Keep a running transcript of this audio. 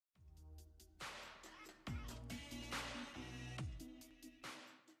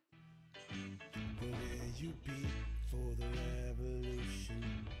you beat for the revolution?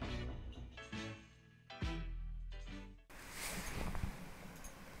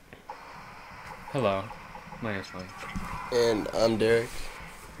 Hello, my name's Mike. And I'm Derek.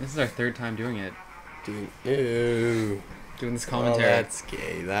 This is our third time doing it. Doing Doing this commentary. Oh, that's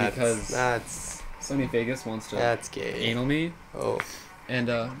gay. Because That's Sony Vegas wants to that's gay. anal me, Oh, and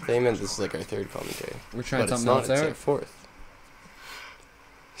they meant this is like our third commentary. we're trying But something it's else not. It's out. our fourth.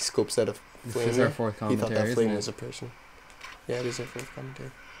 He scopes out a This flame. is our fourth He thought commentary, that isn't flame it? was a person. Yeah, it is our fourth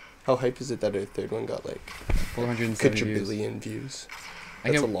commentary. How hype is it that our third one got like 470 views. quadrillion views? I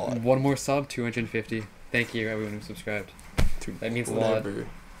That's get a lot. one more sub, 250. Thank you, everyone who subscribed. That means a lot. Whatever.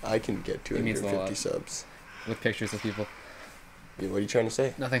 I can get It means a 250 lot. subs. With pictures of people. Yeah, what are you trying to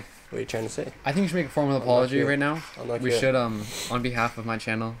say? Nothing. What are you trying to say? I think we should make a formal I'll apology knock you right now. I'll knock We you out. should, on behalf of my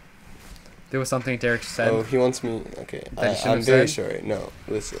channel. There was something Derek said. Oh, he wants me. Okay, That he shouldn't I'm have very said? sorry. No,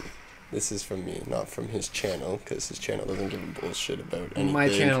 listen. This is from me, not from his channel, because his channel doesn't give a bullshit about anything. My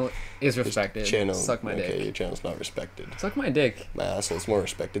channel is His respected. Channel, Suck my okay, dick. your channel's not respected. Suck my dick. My asshole's more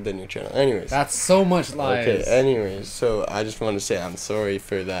respected than your channel. Anyways. That's so much lies. Okay, anyways, so I just wanted to say I'm sorry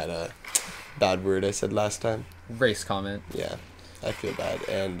for that bad word I said last time. Race comment. Yeah, I feel bad.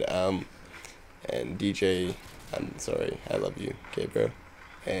 And DJ, I'm sorry. I love you, okay, bro.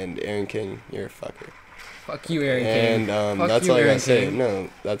 And Aaron King, you're a fucker. Fuck you, Aaron King. And Fuck that's you, all I Aaron gotta say. King. No,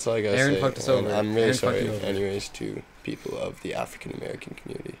 that's all I gotta Aaron say. fucked us And over. I'm really Aaron fucked sorry, you over. anyways, to people of the African American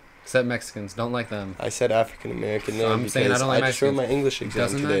community. Except Mexicans. Don't like them. I said African American So there I'm because saying I don't like just wrote my Mexicans. English exam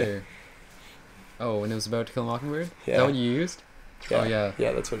Doesn't today. matter. Oh, and it was about To Kill a Mockingbird? Is Yeah. that what you used? Oh, yeah.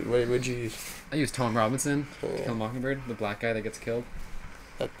 Yeah, that's what'd you use? I used Tom Robinson, Oh, To Kill a yeah. Mockingbird, the black guy that gets killed.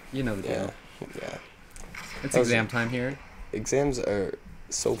 That- You know the deal. Yeah. It's That was- exam time here. Exams are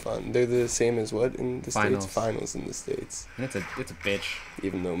so fun. They're the same as what in the Finals. States? Finals in the States. And it's a bitch.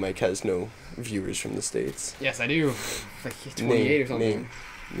 Even though Mike has no viewers from the States. Yes, I do. Like 28 or something.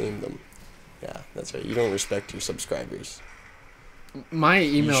 Name them. Yeah, that's right. You don't respect your subscribers. My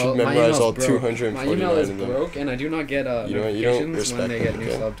You email, should my memorize email's all broke. 249 My email is of them. broke, and I do not get You know what, you don't notifications when respect they get them,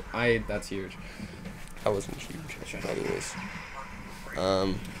 new okay? subbed. That's huge. That wasn't huge. Anyways.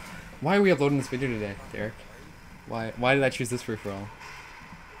 Why are we uploading this video today, Derek? Why did I choose this free-for-all?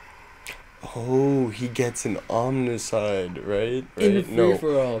 Oh, he gets an Onmicide, right? In the No,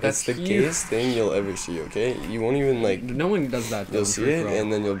 free-for-all. that's That's the huge. gayest thing you'll ever see, okay? You won't even, like, No one does that. though, you'll in see it, free-for-all.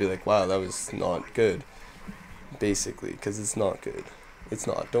 and then you'll be like, wow, that was not good. Basically, because it's not good. It's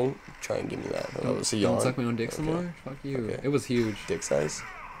not. Don't try and give me that. That was a yawn. Don't suck my own dick some Okay. more? Fuck you. Okay. It was huge. Dick size?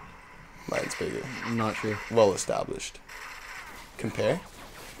 Mine's bigger. Not true. Well established. Compare?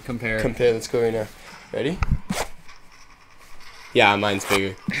 Compare. Compare, let's go right now. Ready? Yeah, mine's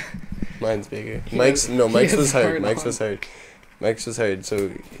bigger. Mine's bigger. Mike's has was hard. hard Mike's on. was hard. Mike's was hard, so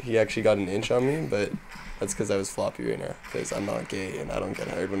he actually got an inch on me, but that's because I was floppy right now. Because I'm not gay and I don't get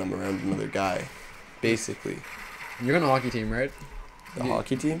hard when I'm around another guy. Basically. You're on a hockey team, right? The You-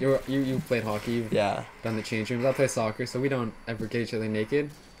 hockey team? You played hockey. You've Yeah. done the change rooms. I play soccer, so we don't ever get each other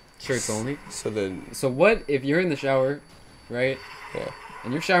naked. Shirts only. So then, So what if you're in the shower, right? yeah.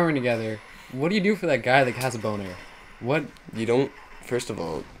 And you're showering together. What do you do for that guy that has a boner? What? You don't, first of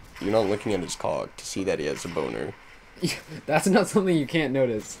all, you're not looking at his cock to see that he has a boner. That's not something you can't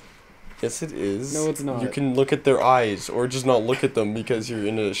notice. Yes, it is. No, it's not. You can look at their eyes, or just not look at them because you're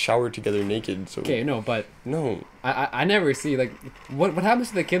in a shower together naked. So Okay, no, but no, I never see like what happens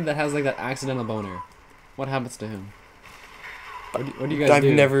to the kid that has like that accidental boner? What happens to him? What do you guys I've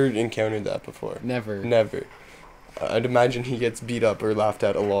do? never encountered that before. Never. Never. I'd imagine he gets beat up or laughed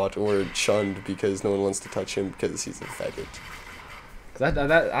at a lot or shunned because no one wants to touch him because he's a faggot. I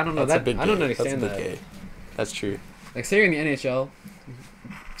don't know That's a that bit I don't gay. understand That's a that. bit gay. That's true. Like say you're in the NHL,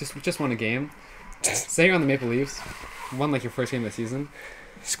 just won a game. Say you're on the Maple Leafs, won like your first game of the season.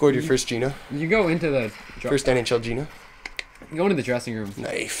 Scored your first Gina. You go into the First NHL Gina. you go into the dressing room.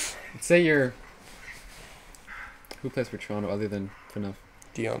 Knife. Say you're who plays for Toronto other than Phaneuf?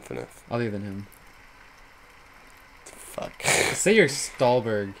 Dion Phaneuf. Other than him. Fuck. Say you're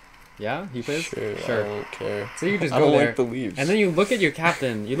Stallberg. Yeah, he plays. Sure. I don't care. So you just I go don't there, like the Leafs. and then you look at your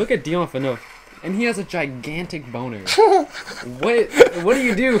captain. You look at Dion Phaneuf, and he has a gigantic boner. What do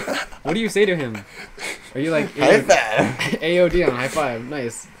you do? What do you say to him? Are you like, High five. Ayo Dion, high five,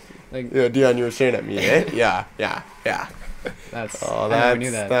 nice. Like Yeah, Dion, you were staring at me, eh? Yeah. that's. Oh, I that's never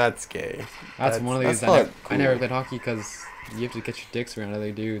knew that. that's gay. That's one of the that's reasons not I never cool. played hockey because you have to get your dicks around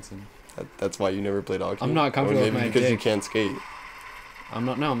other dudes, and That's why you never played hockey. I'm not comfortable or with maybe my because you dick. can't skate. I'm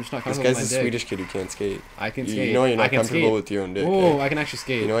just not This comfortable guy's a with my dick. Swedish kid who can't skate. I can You skate. know you're I not can comfortable skate. with your own dick. Oh, eh? I can actually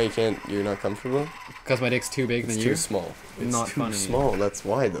skate. You know why you're not comfortable? Because my dick's too big It's than too you. small. It's Not too funny. small. That's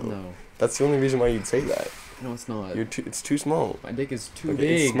why though. No. That's the only reason why you'd say that. No, it's not. It's too small. My dick is too Okay,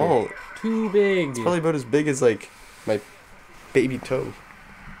 big. it's small. Too big. It's probably about as big as like my baby toe.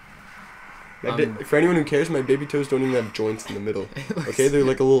 For anyone who cares, my baby toes don't even have joints in the middle. Okay, they're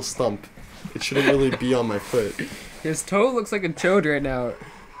like a little stump. It shouldn't really be on my foot. His toe looks like a chode right now.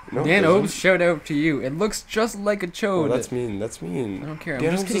 No, Dan Obes, shout out to you. It looks just like a chode. Oh, that's mean. That's mean. I don't care. Dan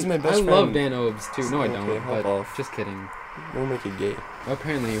I'm just Obes kidding. is my best I love friend. Dan Obes too. No, I don't. Okay, hop But off. just kidding. Don't make it gay.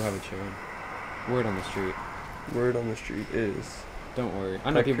 Apparently, you have a chode. Word on the street. Word on the street is. Don't worry. I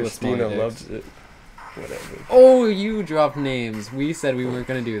know people with Christina small dicks. loves it. Whatever. Oh, you dropped names. We said we weren't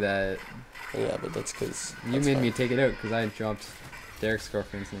gonna do that. Yeah, but that's because You made me take it out because I dropped Derek's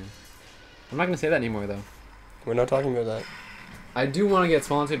girlfriend's name. I'm not gonna say that anymore though. We're not talking about that. I do want to get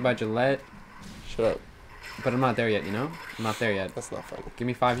sponsored by Gillette, Shut up. but I'm not there yet. You know, I'm not there yet. That's not funny. Give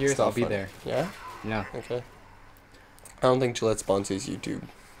me 5 years, It's not I'll be funny. there. Yeah? Yeah. Okay. I don't think Gillette sponsors YouTube.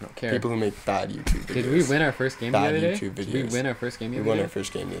 I don't care. People who make bad YouTube videos. Did we win our first game the Bad other day? YouTube Did we videos. win our first game the We other won day? our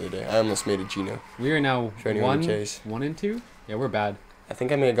first game the other day. I almost made a Gino. We are now For anyone who cares. 1 and 2. Yeah, we're bad. I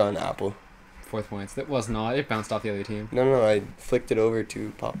think I may have gotten Apple. 4th points. That was not. It bounced off the other team. No, I flicked it over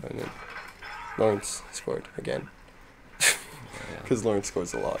to Papa and then Lawrence scored again. Yeah, Because Lawrence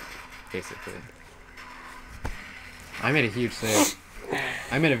scores a lot. basically. I made a huge save.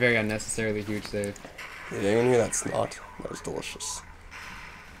 I made a very unnecessarily huge save. Did anyone hear that snot? That was delicious.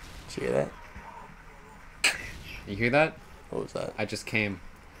 Did you hear that? You hear that? What was that? I just came.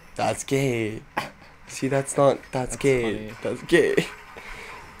 That's gay. See, that's not. That's gay. funny. That's gay.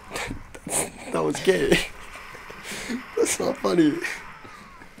 That was gay. That's not funny.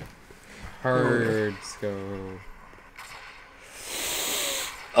 Herds go.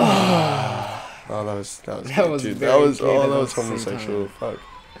 Oh, that was That good, was dude. very That was gay that at was the same homosexual. time. Fuck.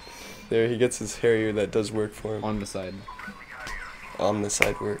 There, he gets his harrier that does work for him. On the side. On the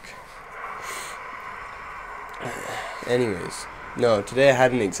side work. Anyways, no, today I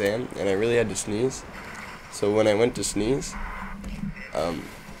had an exam and I really had to sneeze. So when I went to sneeze,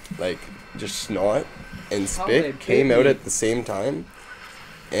 like just snot and spit came out at the same time,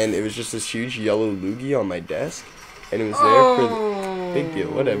 and it was just this huge yellow loogie on my desk, and it was there for the big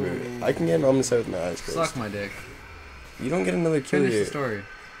deal. Whatever. I can get an Onmicide with my eyes closed. Suck my dick. You don't get another kill Finish here. the story.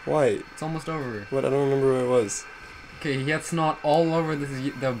 Why? It's almost over. What? I don't remember where it was. Okay, he had snot all over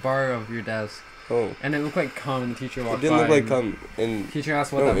the bar of your desk. Oh. And it looked like cum, and the teacher walked It didn't by. look like and cum. And the teacher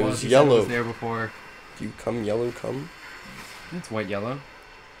asked what No, that it was. was He said it yellow. was there before. do you cum yellow cum? It's white yellow.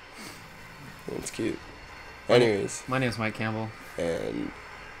 Oh, it's cute. Anyways, My name's Mike Campbell. and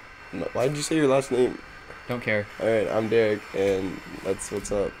why did you say your last name? Don't care. Alright, I'm Derek, and that's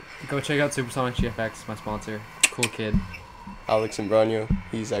what's up. Go check out Supersonic GFX, my sponsor. Cool kid. Alex Imbrano,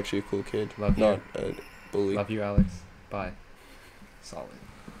 he's actually a cool kid. Love you. Not a bully. Love you, Alex. Bye. Solid.